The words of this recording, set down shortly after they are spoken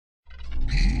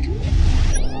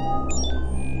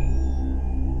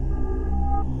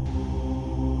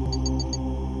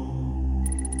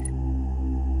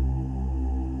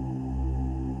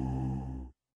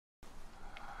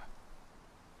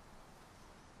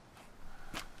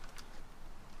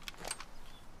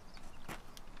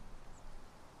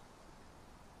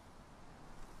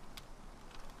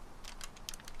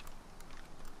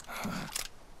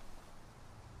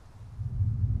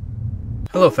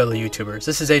Hello fellow YouTubers,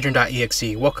 this is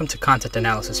Adrian.exe. Welcome to Content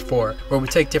Analysis 4, where we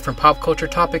take different pop culture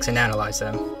topics and analyze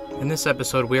them. In this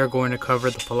episode, we are going to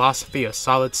cover the philosophy of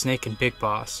Solid Snake and Big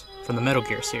Boss from the Metal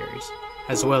Gear series,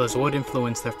 as well as what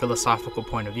influenced their philosophical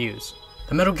point of views.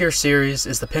 The Metal Gear series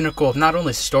is the pinnacle of not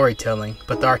only storytelling,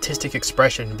 but the artistic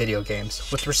expression in video games.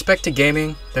 With respect to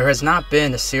gaming, there has not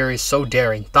been a series so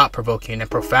daring, thought-provoking, and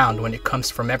profound when it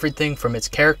comes from everything from its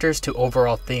characters to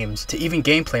overall themes, to even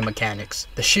gameplay mechanics.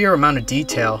 The sheer amount of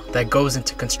detail that goes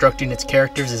into constructing its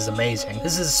characters is amazing.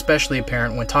 This is especially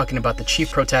apparent when talking about the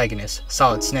chief protagonist,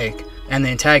 Solid Snake, and the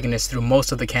antagonist through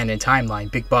most of the canon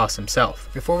timeline, Big Boss himself.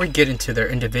 Before we get into their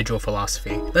individual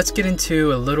philosophy, let's get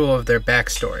into a little of their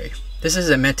backstory. This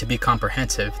isn't meant to be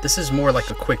comprehensive, this is more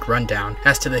like a quick rundown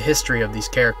as to the history of these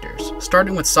characters.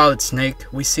 Starting with Solid Snake,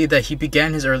 we see that he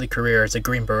began his early career as a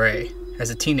Green Beret, as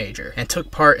a teenager, and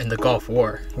took part in the Gulf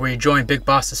War, where he joined Big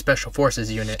Boss's Special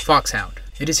Forces unit, Foxhound.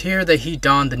 It is here that he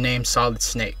donned the name Solid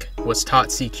Snake, was taught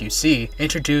CQC,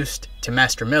 introduced to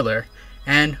Master Miller,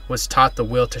 and was taught the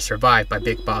will to survive by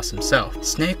Big Boss himself.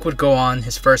 Snake would go on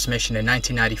his first mission in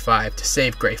 1995 to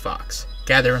save Gray Fox,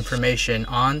 gather information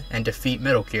on and defeat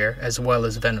Metal Gear, as well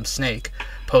as Venom Snake,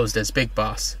 posed as Big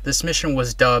Boss. This mission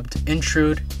was dubbed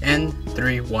Intrude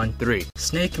N313.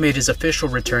 Snake made his official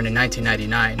return in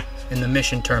 1999 in the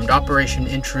mission termed Operation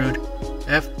Intrude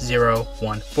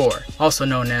F014, also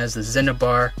known as the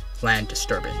Xenobar Land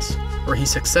Disturbance, where he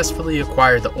successfully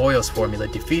acquired the oils formula,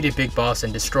 defeated Big Boss,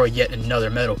 and destroyed yet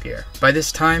another Metal Gear. By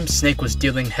this time, Snake was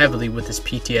dealing heavily with his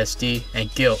PTSD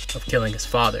and guilt of killing his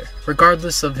father.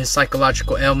 Regardless of his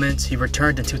psychological ailments, he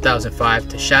returned in 2005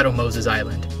 to Shadow Moses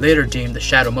Island, later deemed the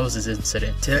Shadow Moses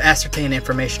Incident, to ascertain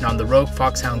information on the Rogue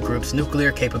Foxhound Group's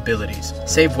nuclear capabilities,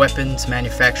 save weapons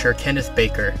manufacturer Kenneth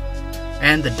Baker,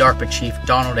 and the DARPA chief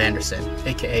Donald Anderson,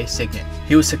 aka Signet.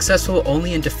 He was successful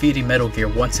only in defeating Metal Gear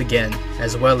once again,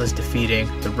 as well as defeating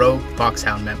the Rogue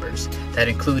Foxhound members, that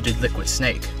included Liquid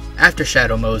Snake. After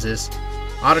Shadow Moses,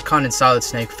 Otacon and Solid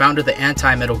Snake founded the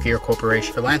Anti-Metal Gear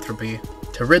Corporation Philanthropy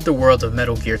to rid the world of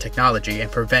Metal Gear technology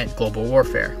and prevent global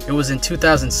warfare. It was in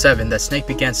 2007 that Snake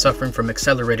began suffering from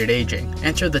accelerated aging,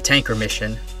 entered the Tanker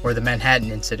Mission, or the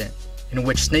Manhattan Incident, in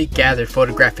which Snake gathered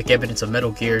photographic evidence of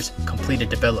Metal Gear's completed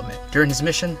development. During his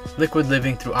mission, Liquid,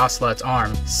 living through Ocelot's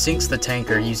arm, sinks the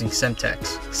tanker using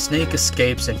Semtex. Snake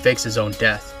escapes and fakes his own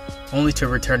death, only to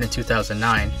return in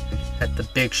 2009 at the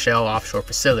Big Shell offshore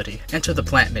facility. Enter the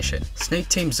plant mission. Snake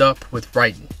teams up with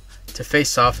Raiden to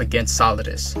face off against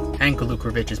Solidus and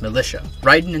Glukovich's militia.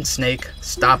 Raiden and Snake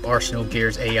stop Arsenal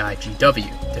Gear's AI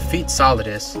GW, defeat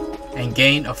Solidus, and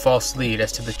gain a false lead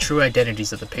as to the true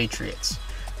identities of the Patriots.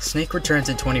 Snake returns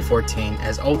in 2014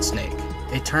 as Old Snake,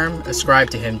 a term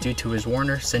ascribed to him due to his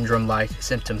Werner syndrome-like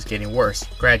symptoms getting worse,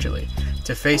 gradually,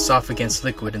 to face off against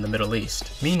Liquid in the Middle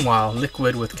East. Meanwhile,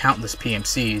 Liquid, with countless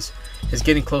PMCs, is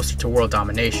getting closer to world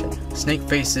domination. Snake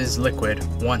faces Liquid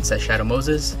once at Shadow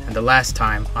Moses, and the last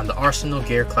time on the Arsenal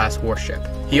Gear class warship.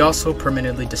 He also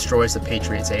permanently destroys the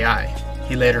Patriots AI.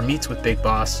 He later meets with Big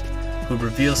Boss, who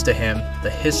reveals to him the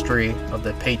history of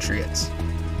the Patriots,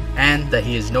 and that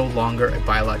he is no longer a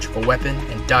biological weapon,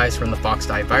 and dies from the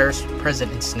Fox-Die virus present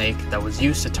in Snake that was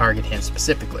used to target him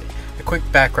specifically. A quick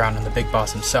background on the Big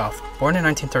Boss himself. Born in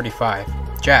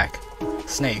 1935, Jack,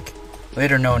 Snake,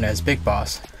 later known as Big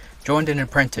Boss, joined an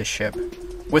apprenticeship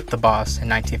with the boss in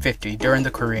 1950 during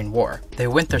the Korean War. They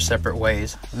went their separate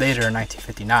ways later in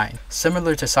 1959.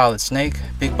 Similar to Solid Snake,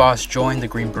 Big Boss joined the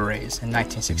Green Berets in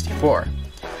 1964.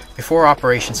 Before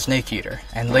Operation Snake Eater,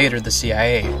 and later the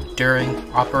CIA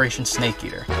during Operation Snake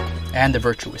Eater and the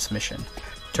Virtuous mission.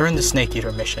 During the Snake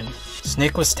Eater mission,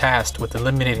 Snake was tasked with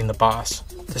eliminating the boss,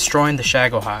 destroying the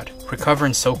Shagohod,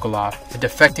 recovering Sokolov, a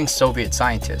defecting Soviet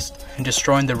scientist, and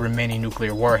destroying the remaining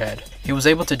nuclear warhead. He was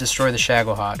able to destroy the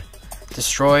Shagohod,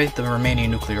 destroy the remaining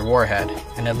nuclear warhead,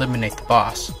 and eliminate the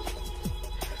boss.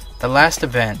 The last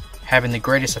event having the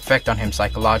greatest effect on him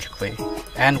psychologically,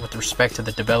 and with respect to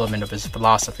the development of his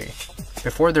philosophy.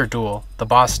 Before their duel, the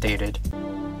boss stated,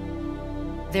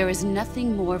 "There is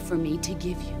nothing more for me to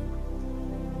give you.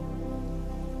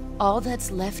 All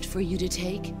that's left for you to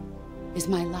take is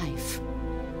my life,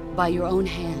 by your own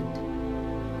hand.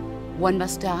 One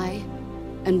must die,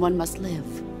 and one must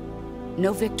live.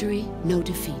 No victory, no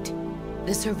defeat.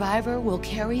 The survivor will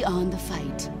carry on the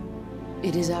fight.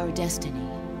 It is our destiny.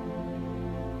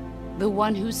 The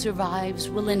one who survives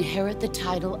will inherit the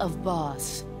title of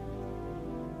boss.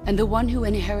 And the one who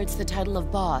inherits the title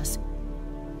of boss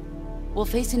will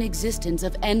face an existence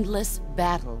of endless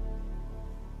battle."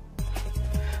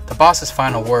 The boss's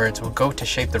final words would go to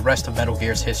shape the rest of Metal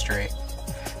Gear's history.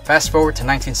 Fast forward to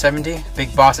 1970,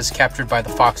 Big Boss is captured by the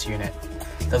Fox unit.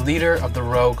 the leader of the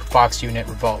rogue Fox Unit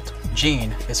revolt.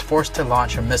 Jean is forced to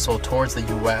launch a missile towards the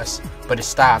US, but is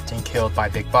stopped and killed by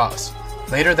Big Boss.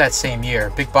 Later that same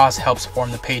year, Big Boss helps form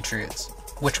the Patriots,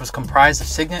 which was comprised of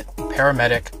Signet,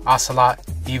 Paramedic, Ocelot,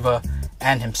 Eva,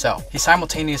 and himself. He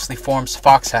simultaneously forms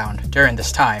Foxhound during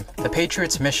this time. The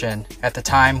Patriots' mission at the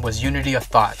time was unity of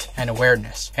thought and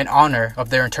awareness, in honor of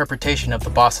their interpretation of the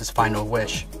boss's final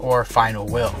wish, or final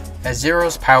will. As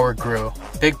Zero's power grew,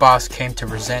 Big Boss came to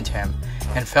resent him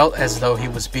and felt as though he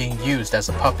was being used as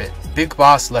a puppet. Big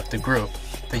Boss left the group,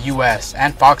 the US,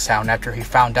 and Foxhound after he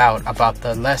found out about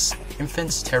the Les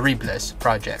Enfants Terribles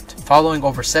project. Following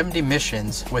over 70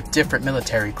 missions with different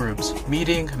military groups,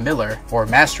 meeting Miller, or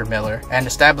Master Miller, and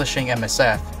establishing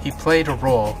MSF, he played a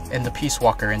role in the Peace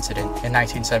Walker incident in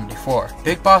 1974.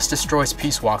 Big Boss destroys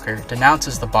Peace Walker,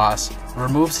 denounces the boss,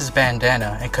 removes his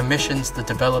bandana, and commissions the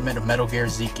development of Metal Gear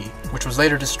Ziki, which was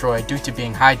later destroyed due to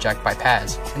being hijacked by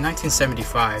Paz. In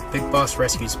 1975, Big Boss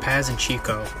rescues Paz and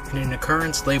Chico in an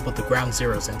occurrence labeled the Ground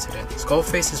Zeroes incident.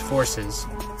 Skullface's forces,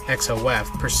 XOF,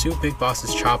 pursue Big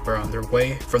Boss's chopper on their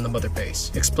way from the mother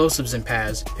base. Explosives in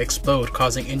Paz explode,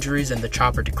 causing injuries and the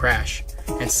chopper to crash,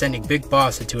 and sending Big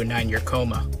Boss into a 9-year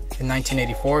coma. In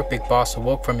 1984, Big Boss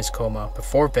awoke from his coma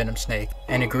before Venom Snake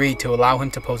and agreed to allow him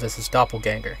to pose as his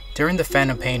doppelganger. During the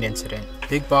Phantom Pain incident,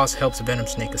 Big Boss helps Venom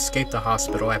Snake escape the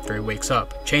hospital after he wakes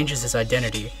up, changes his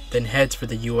identity, then heads for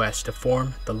the US to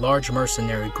form the large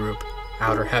mercenary group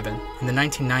Outer Heaven. In the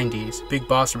 1990s, Big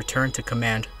Boss returned to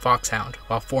command Foxhound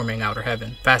while forming Outer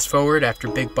Heaven. Fast forward, after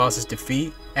Big Boss's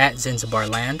defeat at Zanzibar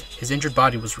Land, his injured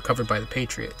body was recovered by the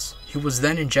Patriots. He was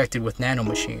then injected with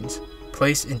nanomachines,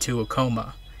 placed into a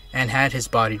coma, and had his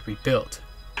body rebuilt.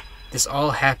 This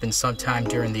all happened sometime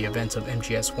during the events of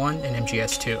MGS 1 and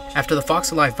MGS 2. After the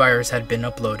Fox Alive virus had been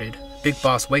uploaded, Big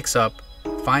Boss wakes up,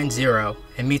 finds Zero,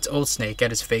 and meets Old Snake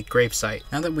at his fake gravesite.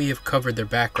 Now that we have covered their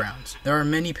backgrounds, there are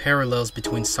many parallels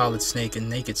between Solid Snake and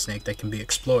Naked Snake that can be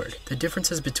explored. The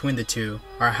differences between the two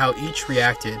are how each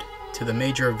reacted to the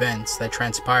major events that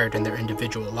transpired in their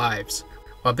individual lives.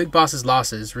 While Big Boss's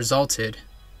losses resulted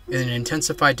in an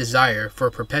intensified desire for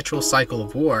a perpetual cycle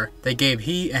of war that gave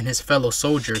he and his fellow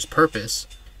soldiers purpose,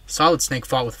 Solid Snake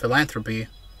fought with philanthropy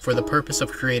for the purpose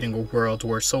of creating a world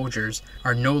where soldiers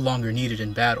are no longer needed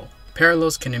in battle.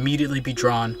 Parallels can immediately be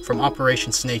drawn from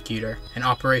Operation Snake Eater and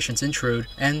Operations Intrude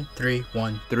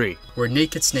N313, where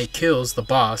Naked Snake kills the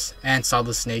boss and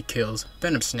Solid Snake kills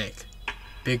Venom Snake,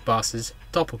 Big Boss's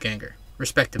doppelganger,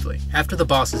 respectively. After the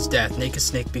boss's death, Naked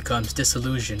Snake becomes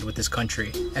disillusioned with his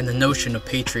country and the notion of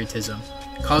patriotism,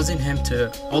 causing him to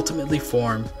ultimately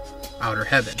form Outer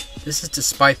Heaven. This is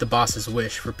despite the boss's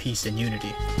wish for peace and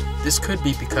unity. This could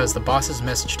be because the boss's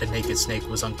message to Naked Snake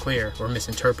was unclear or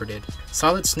misinterpreted.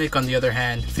 Solid Snake, on the other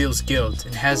hand, feels guilt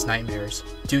and has nightmares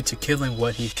due to killing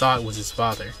what he thought was his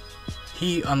father.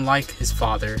 He, unlike his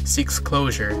father, seeks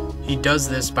closure. He does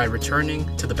this by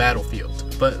returning to the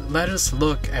battlefield. But let us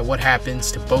look at what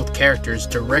happens to both characters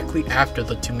directly after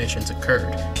the two missions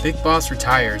occurred. Big Boss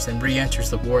retires and re-enters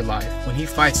the war life when he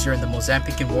fights during the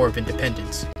Mozambican War of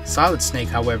Independence. Solid Snake,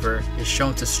 however, is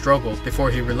shown to struggle before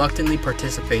he reluctantly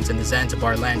participates in the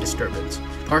Zanzibar Land disturbance,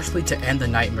 partially to end the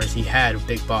nightmares he had of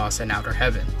Big Boss and Outer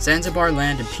Heaven. Zanzibar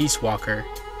Land and Peace Walker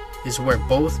is where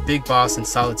both Big Boss and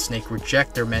Solid Snake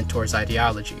reject their mentor's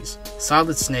ideologies.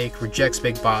 Solid Snake rejects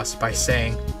Big Boss by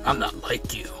saying, "I'm not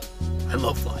like you. I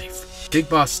love life." Big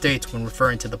Boss states when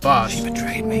referring to the boss, "She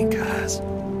betrayed me, cuz."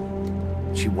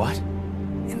 She what?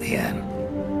 In the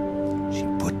end, she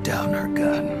put down her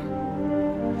gun.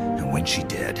 And when she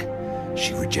did,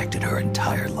 she rejected her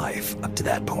entire life up to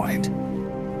that point,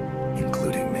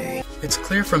 including me. It's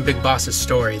clear from Big Boss's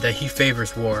story that he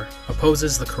favors war,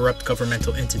 opposes the corrupt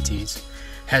governmental entities,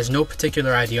 has no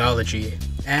particular ideology,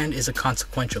 and is a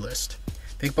consequentialist.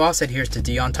 Big Boss adheres to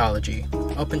deontology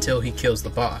up until he kills the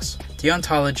boss.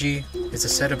 Deontology is a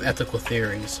set of ethical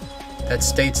theories that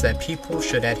states that people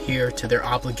should adhere to their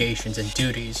obligations and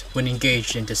duties when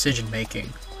engaged in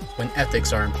decision-making, when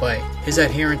ethics are in play. His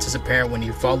adherence is apparent when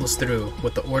he follows through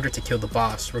with the order to kill the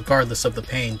boss, regardless of the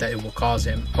pain that it will cause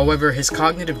him. However, his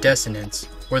cognitive dissonance,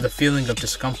 or the feeling of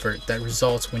discomfort that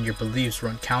results when your beliefs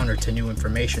run counter to new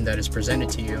information that is presented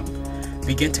to you,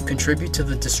 begin to contribute to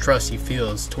the distrust he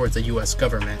feels towards the US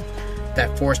government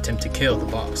that forced him to kill the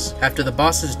boss. After the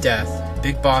boss's death,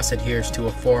 Big Boss adheres to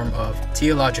a form of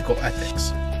teleological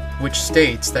ethics, which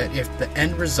states that if the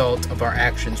end result of our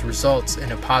actions results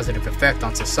in a positive effect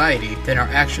on society, then our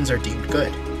actions are deemed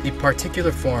good. The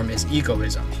particular form is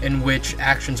egoism, in which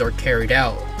actions are carried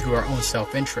out through our own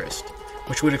self-interest,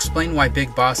 which would explain why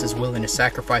Big Boss is willing to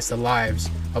sacrifice the lives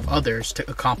of others to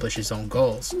accomplish his own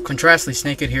goals. Contrastly,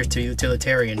 Snake adheres to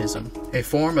utilitarianism, a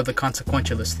form of the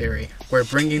consequentialist theory, where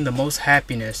bringing the most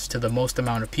happiness to the most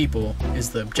amount of people is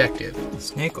the objective.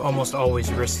 Snake almost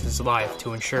always risks his life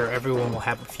to ensure everyone will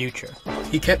have a future.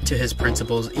 He kept to his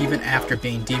principles even after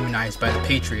being demonized by the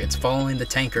Patriots following the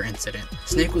tanker incident.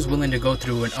 Snake was willing to go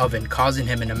through an oven causing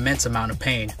him an immense amount of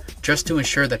pain, just to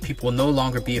ensure that people will no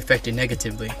longer be affected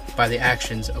negatively by the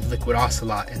actions of Liquid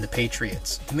Ocelot and the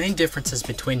Patriots. The main differences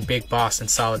between Big Boss and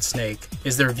Solid Snake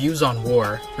is their views on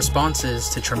war, responses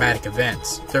to traumatic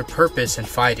events, their purpose in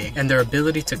fighting, and their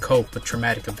ability to cope with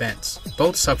traumatic events.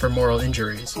 Both suffer moral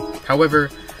injuries.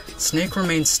 However, Snake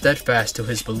remains steadfast to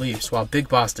his beliefs while Big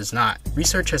Boss does not.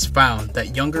 Research has found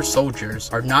that younger soldiers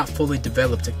are not fully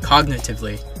developed to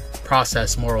cognitively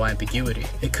process moral ambiguity.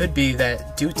 It could be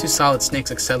that due to Solid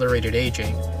Snake's accelerated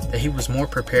aging, that he was more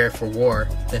prepared for war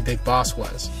than Big Boss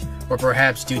was, or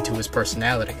perhaps due to his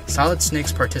personality. Solid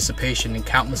Snake's participation in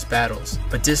countless battles,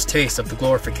 but distaste of the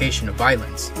glorification of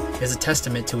violence, is a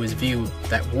testament to his view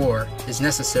that war is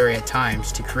necessary at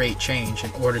times to create change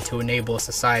in order to enable a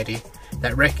society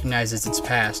that recognizes its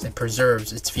past and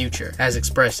preserves its future, as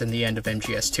expressed in the end of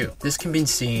MGS 2. This can be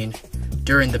seen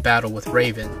during the battle with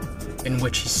Raven, in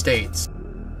which he states,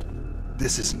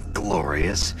 "This isn't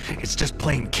glorious. It's just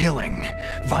plain killing.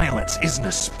 Violence isn't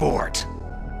a sport."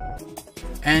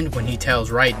 And when he tells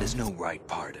Raiden, "There's no right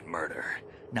part in murder.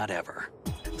 Not ever."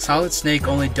 Solid Snake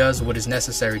only does what is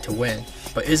necessary to win,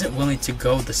 but isn't willing to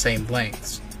go the same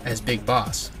lengths as Big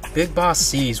Boss. Big Boss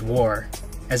sees war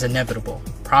as inevitable,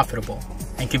 profitable,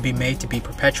 and can be made to be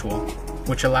perpetual,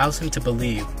 which allows him to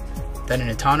believe that an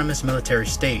autonomous military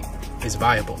state is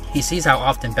viable. He sees how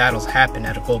often battles happen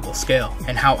at a global scale,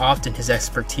 and how often his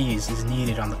expertise is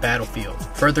needed on the battlefield,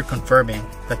 further confirming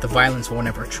that the violence will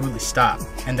never truly stop,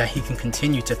 and that he can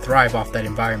continue to thrive off that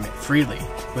environment freely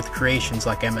with creations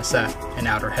like MSF and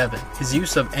Outer Heaven. His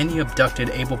use of any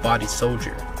abducted able-bodied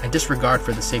soldier, and disregard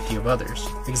for the safety of others,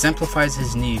 exemplifies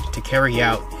his need to carry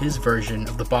out his version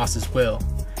of the boss's will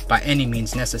by any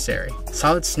means necessary.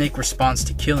 Solid Snake responds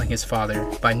to killing his father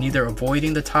by neither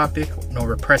avoiding the topic nor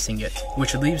repressing it,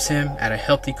 which leaves him at a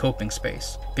healthy coping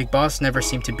space. Big Boss never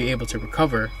seemed to be able to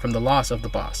recover from the loss of the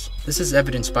boss. This is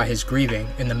evidenced by his grieving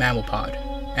in the mammal pod,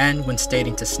 and when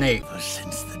stating to Snake,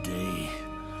 "Since the day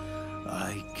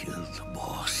I killed the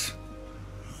boss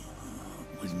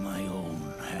with my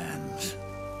own hands,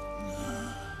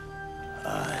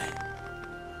 I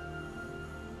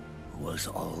was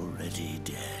already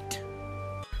dead."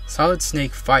 Solid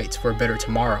Snake fights for a better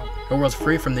tomorrow, a world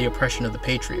free from the oppression of the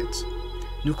Patriots,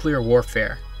 nuclear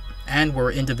warfare, and where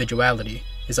individuality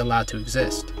is allowed to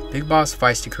exist. Big Boss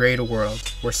fights to create a world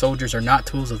where soldiers are not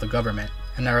tools of the government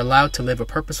and are allowed to live a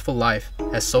purposeful life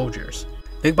as soldiers.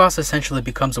 Big Boss essentially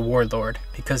becomes a warlord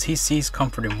because he sees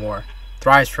comfort in war,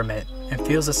 thrives from it, and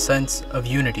feels a sense of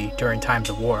unity during times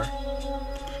of war.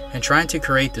 In trying to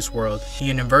create this world, he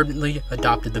inadvertently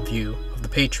adopted the view of the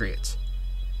Patriots,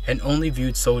 and only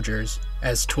viewed soldiers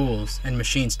as tools and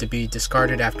machines to be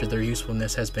discarded after their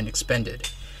usefulness has been expended.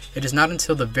 It is not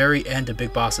until the very end of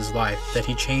Big Boss's life that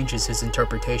he changes his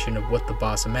interpretation of what the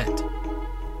boss meant,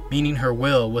 meaning her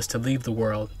will was to leave the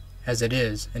world as it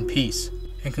is in peace.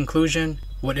 In conclusion,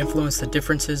 what influenced the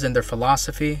differences in their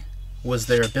philosophy was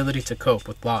their ability to cope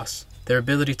with loss, their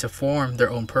ability to form their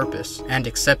own purpose, and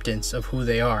acceptance of who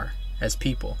they are as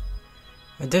people.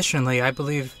 Additionally, I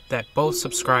believe that both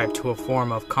subscribe to a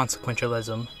form of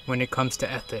consequentialism when it comes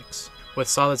to ethics, with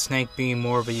Solid Snake being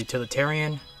more of a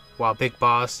utilitarian, while Big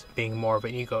Boss being more of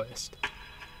an egoist.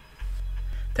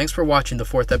 Thanks for watching the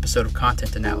 4th episode of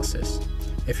Content Analysis.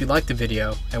 If you liked the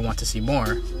video and want to see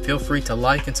more, feel free to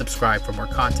like and subscribe for more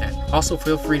content. Also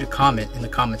feel free to comment in the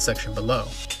comment section below,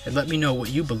 and let me know what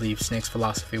you believe Snake's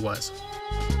philosophy was.